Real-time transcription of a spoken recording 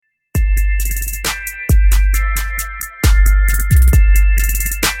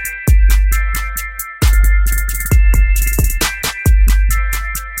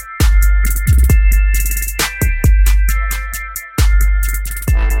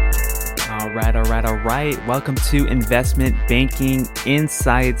All right. Welcome to Investment Banking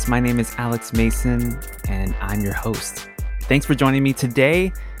Insights. My name is Alex Mason, and I'm your host. Thanks for joining me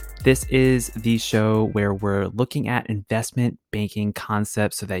today. This is the show where we're looking at investment banking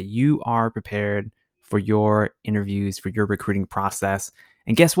concepts so that you are prepared for your interviews, for your recruiting process.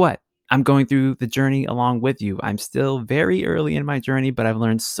 And guess what? I'm going through the journey along with you. I'm still very early in my journey, but I've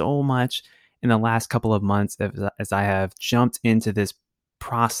learned so much in the last couple of months as I have jumped into this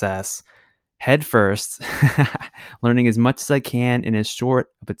process head first, learning as much as I can in as short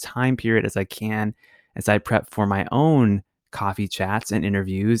of a time period as I can as I prep for my own coffee chats and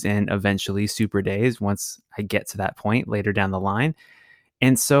interviews and eventually super days once I get to that point later down the line.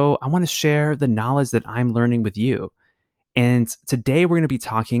 And so I want to share the knowledge that I'm learning with you. And today we're going to be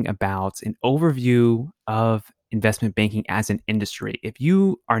talking about an overview of investment banking as an industry. If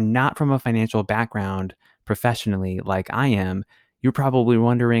you are not from a financial background professionally like I am, you're probably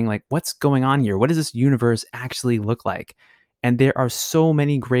wondering, like, what's going on here? What does this universe actually look like? And there are so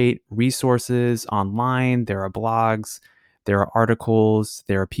many great resources online. There are blogs, there are articles,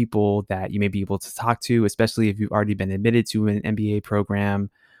 there are people that you may be able to talk to, especially if you've already been admitted to an MBA program,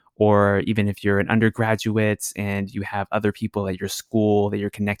 or even if you're an undergraduate and you have other people at your school that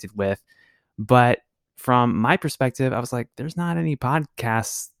you're connected with. But from my perspective, I was like, there's not any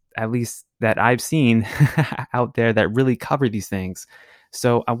podcasts, at least that I've seen out there, that really cover these things.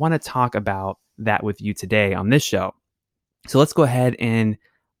 So I want to talk about that with you today on this show. So let's go ahead and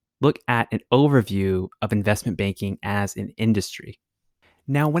look at an overview of investment banking as an industry.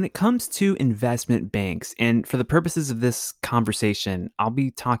 Now, when it comes to investment banks, and for the purposes of this conversation, I'll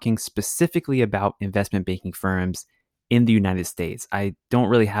be talking specifically about investment banking firms in the United States. I don't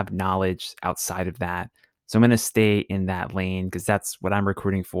really have knowledge outside of that. So I'm going to stay in that lane because that's what I'm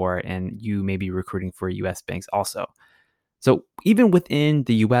recruiting for, and you may be recruiting for US banks also. So even within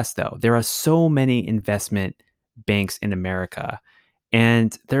the US, though, there are so many investment banks in America.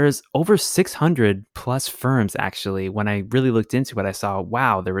 And there's over 600 plus firms, actually. When I really looked into it, I saw,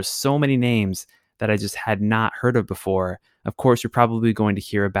 wow, there were so many names that I just had not heard of before. Of course, you're probably going to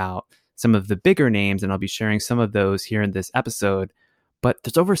hear about some of the bigger names, and I'll be sharing some of those here in this episode. But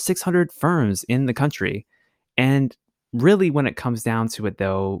there's over 600 firms in the country. And really, when it comes down to it,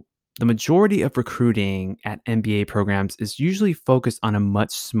 though, the majority of recruiting at MBA programs is usually focused on a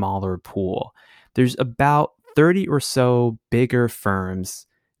much smaller pool. There's about 30 or so bigger firms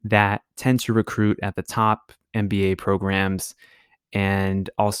that tend to recruit at the top MBA programs and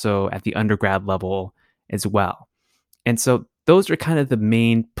also at the undergrad level as well. And so those are kind of the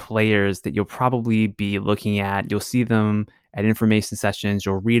main players that you'll probably be looking at. You'll see them at information sessions.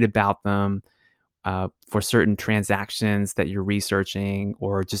 You'll read about them for certain transactions that you're researching,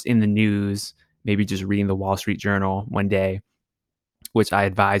 or just in the news, maybe just reading the Wall Street Journal one day, which I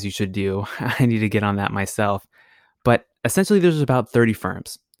advise you should do. I need to get on that myself. But essentially, there's about 30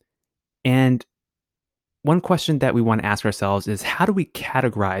 firms. And one question that we want to ask ourselves is, how do we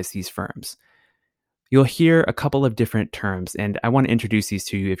categorize these firms? You'll hear a couple of different terms, and I want to introduce these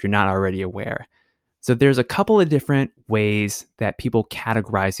to you if you're not already aware. So there's a couple of different ways that people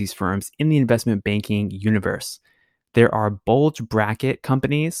categorize these firms in the investment banking universe. There are bulge bracket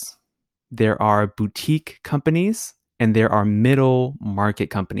companies, there are boutique companies, and there are middle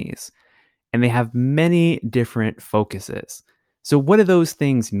market companies. And they have many different focuses. So what do those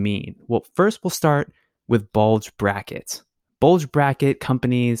things mean? Well, first we'll start with bulge brackets. Bulge bracket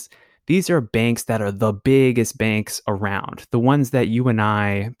companies, these are banks that are the biggest banks around, the ones that you and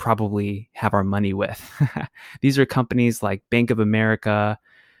I probably have our money with. These are companies like Bank of America,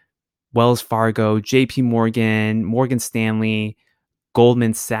 Wells Fargo, JP Morgan, Morgan Stanley,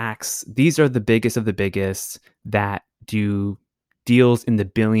 Goldman Sachs. These are the biggest of the biggest that do deals in the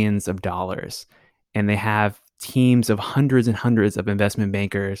billions of dollars. And they have teams of hundreds and hundreds of investment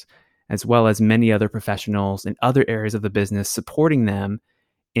bankers, as well as many other professionals in other areas of the business supporting them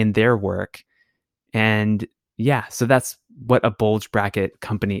in their work. And yeah, so that's what a bulge bracket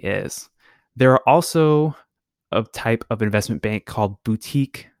company is. There are also a type of investment bank called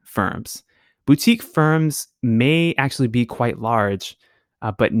boutique firms. Boutique firms may actually be quite large,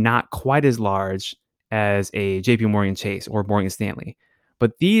 but not quite as large as a JP Morgan Chase or Morgan Stanley.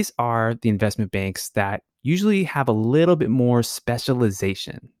 But these are the investment banks that usually have a little bit more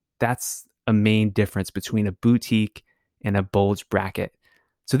specialization. That's a main difference between a boutique and a bulge bracket.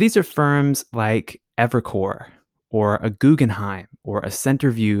 So these are firms like Evercore or a Guggenheim or a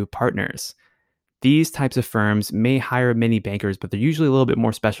Centerview Partners. These types of firms may hire many bankers, but they're usually a little bit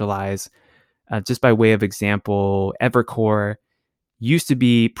more specialized. Just by way of example, Evercore used to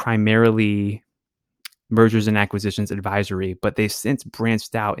be primarily mergers and acquisitions advisory, but they've since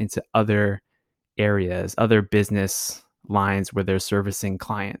branched out into other areas, other business lines where they're servicing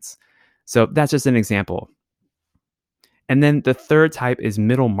clients. So that's just an example. And then the third type is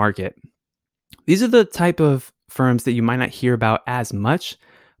middle market. These are the type of firms that you might not hear about as much,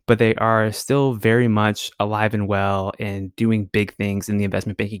 but they are still very much alive and well and doing big things in the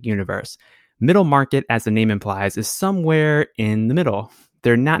investment banking universe. Middle market, as the name implies, is somewhere in the middle.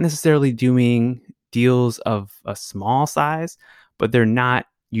 They're not necessarily doing deals of a small size, but they're not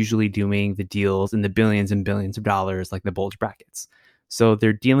usually doing the deals in the billions and billions of dollars like the bulge brackets. So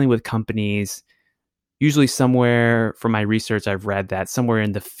they're dealing with companies usually somewhere, from my research, I've read that somewhere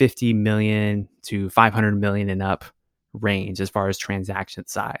in the 50 million to 500 million and up range as far as transaction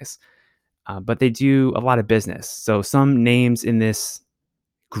size. But they do a lot of business. So some names in this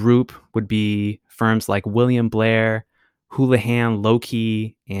group would be firms like William Blair, Houlihan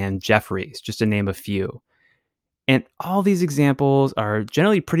Lokey, and Jefferies, just to name a few. And all these examples are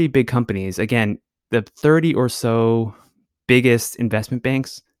generally pretty big companies. Again, the 30 or so biggest investment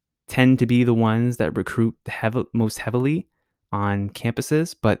banks tend to be the ones that recruit most heavily on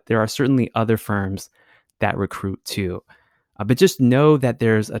campuses, but there are certainly other firms that recruit too. But just know that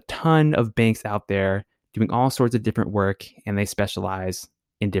there's a ton of banks out there doing all sorts of different work, and they specialize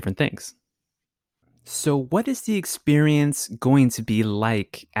in different things. So, what is the experience going to be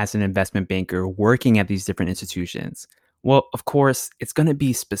like as an investment banker working at these different institutions? Well, of course, it's going to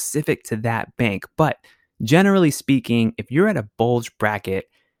be specific to that bank, but generally speaking, if you're at a bulge bracket,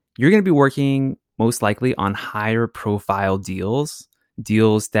 you're going to be working most likely on higher profile deals,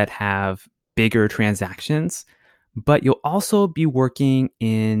 deals that have bigger transactions, but you'll also be working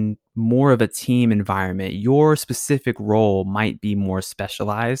in more of a team environment. Your specific role might be more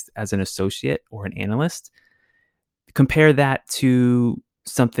specialized as an associate or an analyst. Compare that to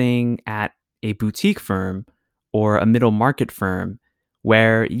something at a boutique firm or a middle market firm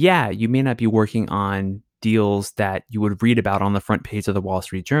where, yeah, you may not be working on deals that you would read about on the front page of the Wall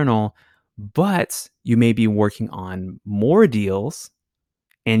Street Journal, but you may be working on more deals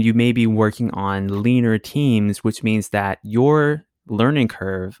and you may be working on leaner teams, which means that your learning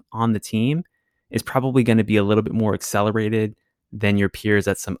curve on the team is probably going to be a little bit more accelerated than your peers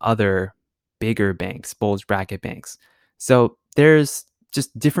at some other bigger banks, bulge bracket banks. So there's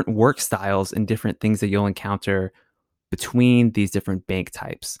just different work styles and different things that you'll encounter between these different bank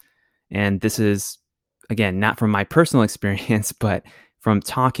types. And this is, again, not from my personal experience, but from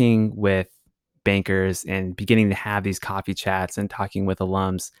talking with bankers and beginning to have these coffee chats and talking with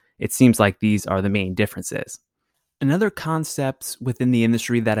alums, it seems like these are the main differences. Another concept within the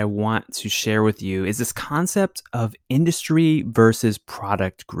industry that I want to share with you is this concept of industry versus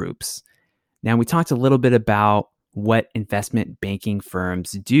product groups. Now, we talked a little bit about what investment banking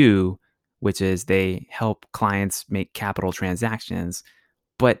firms do, which is they help clients make capital transactions.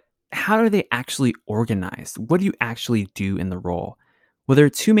 But how are they actually organized? What do you actually do in the role? Well, there are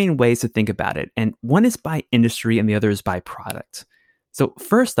two main ways to think about it, and one is by industry and the other is by product. So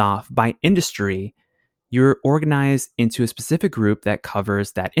first off, by industry, you're organized into a specific group that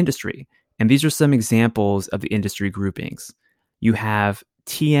covers that industry. And these are some examples of the industry groupings. You have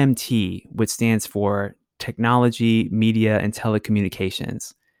TMT, which stands for Technology, Media, and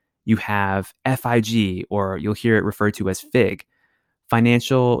Telecommunications. You have FIG, or you'll hear it referred to as FIG,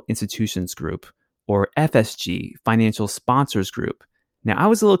 Financial Institutions Group, or FSG, Financial Sponsors Group. Now, I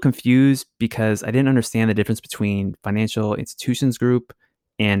was a little confused because I didn't understand the difference between Financial Institutions Group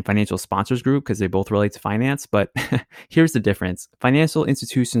and Financial Sponsors Group because they both relate to finance. But here's the difference. Financial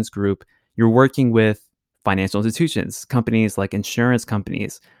Institutions Group, you're working with financial institutions, companies like insurance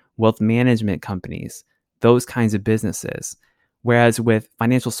companies, wealth management companies, those kinds of businesses. Whereas with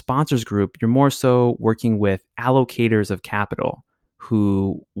Financial Sponsors Group, you're more so working with allocators of capital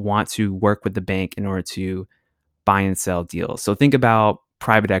who want to work with the bank in order to buy and sell deals. So think about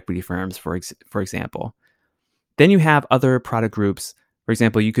private equity firms, for example. Then you have other product groups. For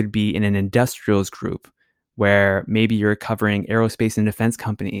example, you could be in an industrials group where maybe you're covering aerospace and defense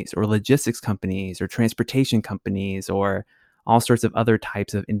companies or logistics companies or transportation companies or all sorts of other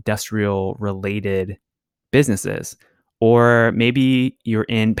types of industrial related businesses. Or maybe you're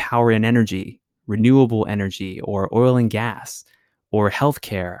in power and energy, renewable energy, or oil and gas, or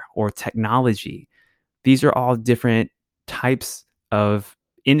healthcare, or technology. These are all different types of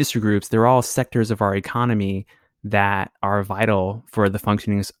industry groups. They're all sectors of our economy that are vital for the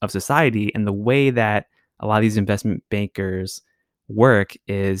functioning of society. And the way that a lot of these investment bankers work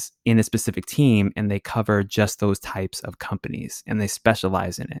is in a specific team, and they cover just those types of companies and they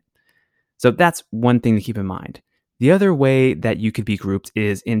specialize in it. So that's one thing to keep in mind. The other way that you could be grouped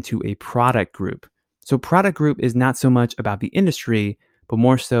is into a product group. So product group is not so much about the industry, but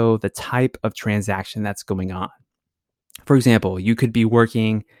more so the type of transaction that's going on. For example, you could be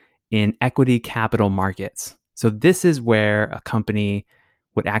working in equity capital markets. So this is where a company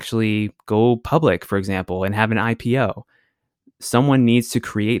would actually go public, for example, and have an IPO. Someone needs to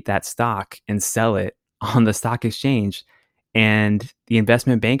create that stock and sell it on the stock exchange. And the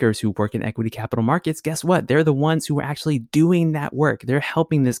investment bankers who work in equity capital markets, guess what? They're the ones who are actually doing that work. They're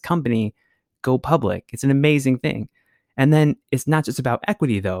helping this company go public. It's an amazing thing. And then it's not just about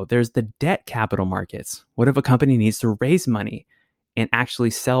equity, though. There's the debt capital markets. What if a company needs to raise money and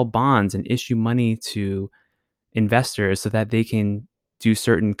actually sell bonds and issue money to investors so that they can do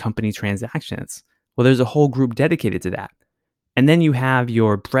certain company transactions? Well, there's a whole group dedicated to that. And then you have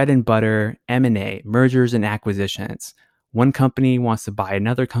your bread and butter M&A, mergers and acquisitions. One company wants to buy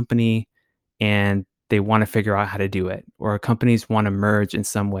another company and they want to figure out how to do it, or companies want to merge in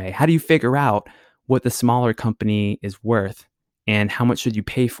some way. How do you figure out what the smaller company is worth and how much should you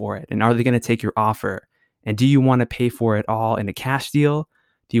pay for it? And are they going to take your offer? And do you want to pay for it all in a cash deal?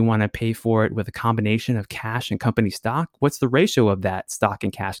 Do you want to pay for it with a combination of cash and company stock? What's the ratio of that stock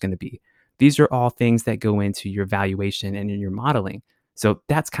and cash going to be? These are all things that go into your valuation and in your modeling. So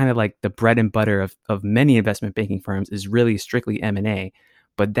that's kind of like the bread and butter of many investment banking firms is really strictly M&A,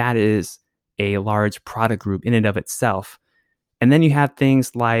 but that is a large product group in and of itself. And then you have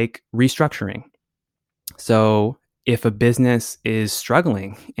things like restructuring. So if a business is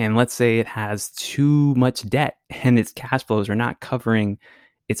struggling and let's say it has too much debt and its cash flows are not covering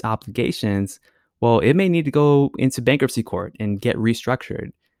its obligations, well, it may need to go into bankruptcy court and get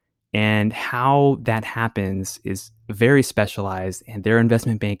restructured. And how that happens is very specialized, and there are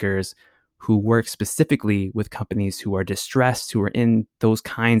investment bankers who work specifically with companies who are distressed, who are in those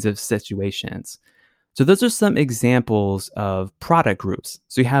kinds of situations. So those are some examples of product groups.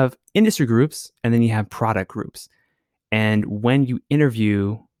 So you have industry groups and then you have product groups. And when you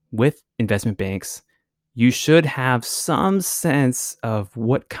interview with investment banks, you should have some sense of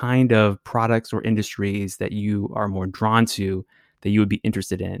what kind of products or industries that you are more drawn to, that you would be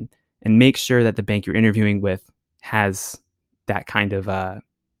interested in, and make sure that the bank you're interviewing with has that kind of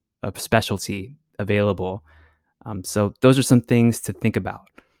specialty available. So those are some things to think about.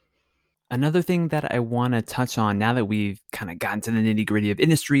 Another thing that I want to touch on now that we've kind of gotten to the nitty gritty of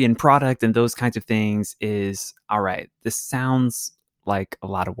industry and product and those kinds of things is, all right, this sounds like a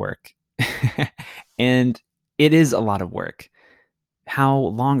lot of work. And it is a lot of work. How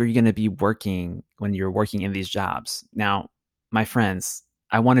long are you going to be working when you're working in these jobs? Now, my friends,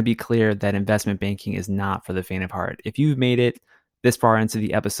 I want to be clear that investment banking is not for the faint of heart. If you've made it this far into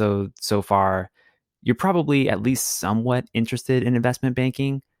the episode so far, you're probably at least somewhat interested in investment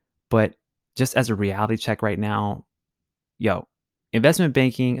banking. But just as a reality check right now, investment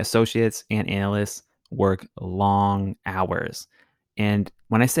banking associates and analysts work long hours. And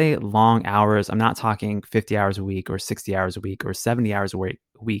when I say long hours, I'm not talking 50 hours a week or 60 hours a week or 70 hours a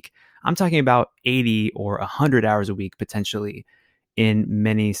week. I'm talking about 80 or 100 hours a week potentially in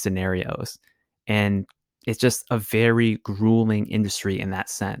many scenarios. And it's just a very grueling industry in that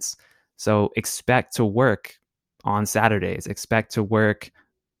sense. So expect to work on Saturdays, expect to work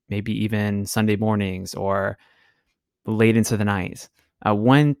maybe even Sunday mornings or late into the night.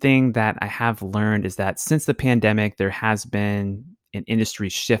 One thing that I have learned is that since the pandemic, there has been an industry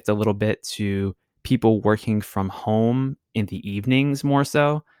shift a little bit to people working from home in the evenings more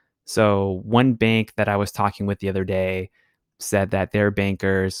so. So one bank that I was talking with the other day said that their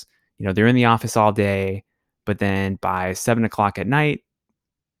bankers, they're in the office all day, but then by 7 o'clock at night,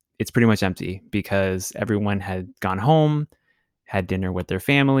 it's pretty much empty because everyone had gone home, had dinner with their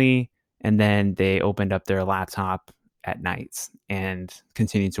family, and then they opened up their laptop at night and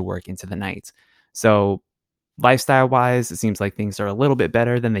continued to work into the night. So lifestyle wise, it seems like things are a little bit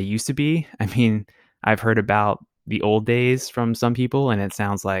better than they used to be. I mean, I've heard about the old days from some people and it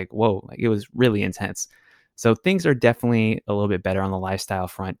sounds like, whoa, like it was really intense. So things are definitely a little bit better on the lifestyle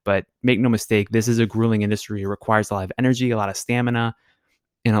front, but make no mistake, this is a grueling industry. It requires a lot of energy, a lot of stamina,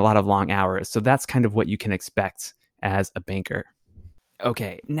 and a lot of long hours. So that's kind of what you can expect as a banker.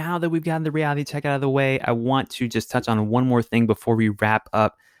 Okay, now that we've gotten the reality check out of the way, I want to just touch on one more thing before we wrap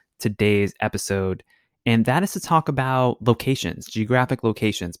up today's episode. And that is to talk about locations, geographic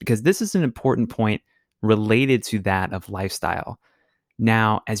locations, because this is an important point related to that of lifestyle.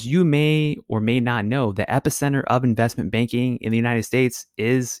 Now, as you may or may not know, the epicenter of investment banking in the United States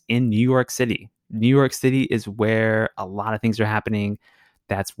is in New York City. New York City is where a lot of things are happening.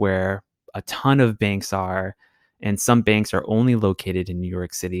 That's where a ton of banks are. And some banks are only located in New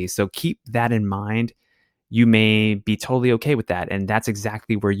York City. So keep that in mind. you may be totally okay with that. And that's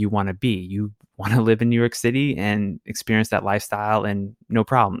exactly where you want to be. You want to live in New York City and experience that lifestyle and no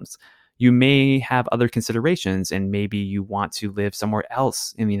problems. You may have other considerations and maybe you want to live somewhere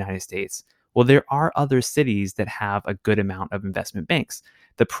else in the United States. Well, there are other cities that have a good amount of investment banks.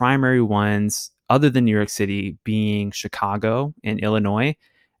 The primary ones, other than New York City, being Chicago and Illinois,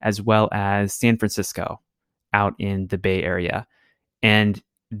 as well as San Francisco out in the Bay Area. And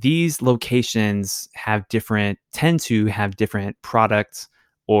these locations tend to have different products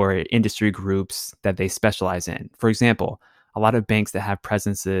or industry groups that they specialize in. For example, a lot of banks that have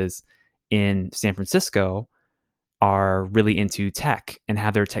presences in San Francisco are really into tech and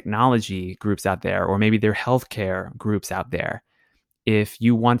have their technology groups out there, or maybe their healthcare groups out there. If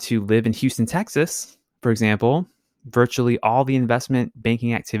you want to live in Houston, Texas, for example, virtually all the investment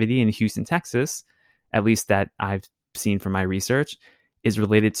banking activity in Houston, Texas, at least that I've seen from my research, is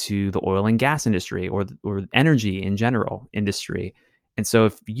related to the oil and gas industry or energy in general industry. And so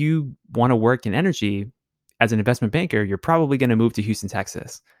if you want to work in energy as an investment banker, you're probably going to move to Houston,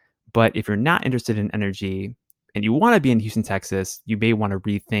 Texas. But if you're not interested in energy and you want to be in Houston, Texas, you may want to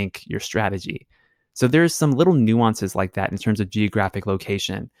rethink your strategy. So there's some little nuances like that in terms of geographic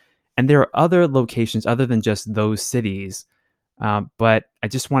location. And there are other locations other than just those cities. But I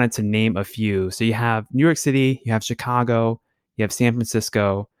just wanted to name a few. So you have New York City, you have Chicago, you have San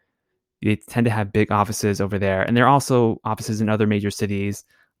Francisco. They tend to have big offices over there. And there are also offices in other major cities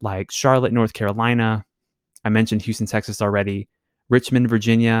like Charlotte, North Carolina. I mentioned Houston, Texas already. Richmond,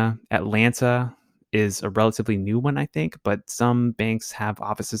 Virginia. Atlanta is a relatively new one, I think, but some banks have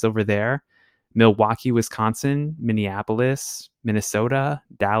offices over there. Milwaukee, Wisconsin, Minneapolis, Minnesota,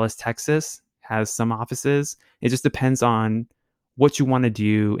 Dallas, Texas has some offices. It just depends on what you want to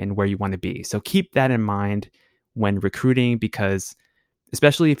do and where you want to be. So keep that in mind when recruiting, because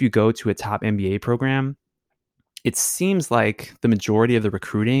especially if you go to a top MBA program, it seems like the majority of the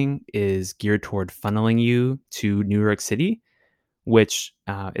recruiting is geared toward funneling you to New York City, which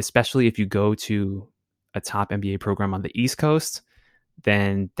especially if you go to a top MBA program on the East Coast,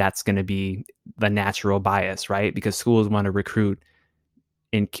 then that's going to be the natural bias, right? Because schools want to recruit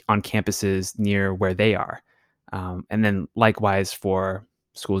on campuses near where they are. And then likewise for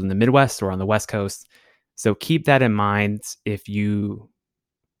schools in the Midwest or on the West Coast. So keep that in mind if you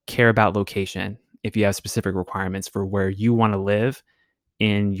care about location, if you have specific requirements for where you want to live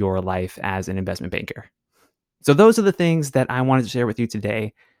in your life as an investment banker. So those are the things that I wanted to share with you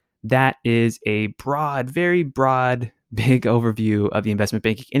today. That is a broad, very broad, big overview of the investment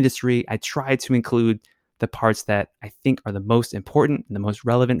banking industry. I tried to include the parts that I think are the most important and the most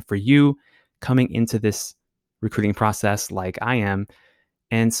relevant for you coming into this recruiting process like I am.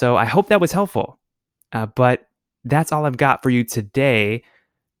 And so I hope that was helpful. But that's all I've got for you today.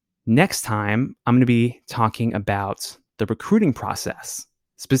 Next time, I'm going to be talking about the recruiting process.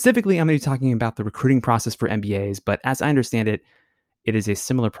 Specifically, I'm going to be talking about the recruiting process for MBAs, but as I understand it, it is a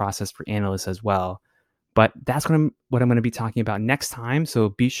similar process for analysts as well. But that's what I'm going to be talking about next time. So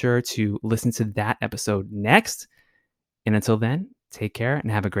be sure to listen to that episode next. And until then, take care and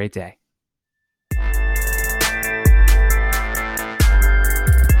have a great day.